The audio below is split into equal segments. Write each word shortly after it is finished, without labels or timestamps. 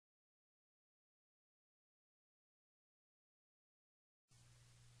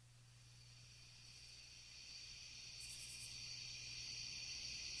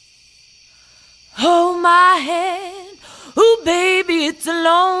my hand. Ooh, baby, it's a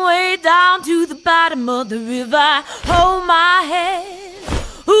long way down to the bottom of the river. Hold my hand.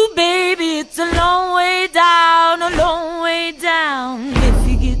 Ooh, baby, it's a long way down, a long way down. If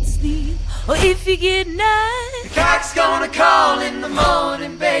you get sleep or if you get night, the cock's gonna call in the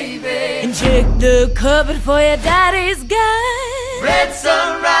morning, baby. And check the cupboard for your daddy's guide. Red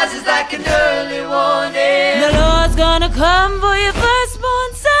sun rises like an early warning. The Lord's gonna come for your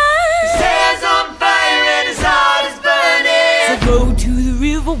firstborn son. His hair's on fire and his heart is burning. So go to the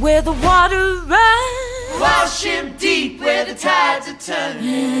river where the water runs. Wash him deep where the tides are turning.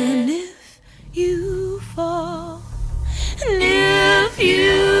 And if you fall, and if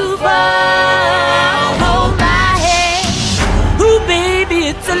you fall, hold my hand. Ooh, baby,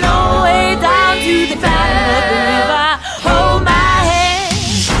 it's a long way down to the bottom of the river. Hold my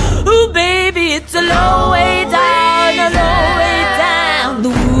hand. Ooh, baby, it's a long way down, a long way down. The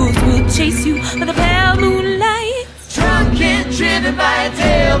wolves will chase you by the pale moonlight, drunk and driven by a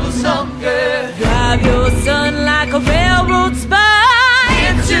devil's hunger. Drive your son like a railroad spike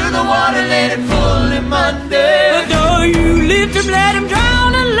into the water, let it pull him under. But though you lift him, let him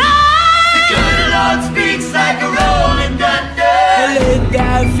drown alive. The good Lord speaks like a rolling thunder. Let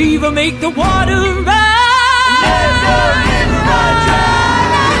that fever make the water run. Let the river run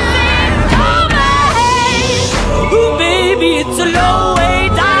dry. Hold my hand. Ooh, baby, it's a long way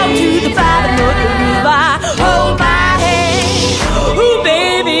down to the bottom of the river. Hold my hand. Ooh,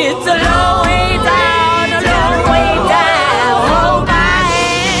 baby, it's a long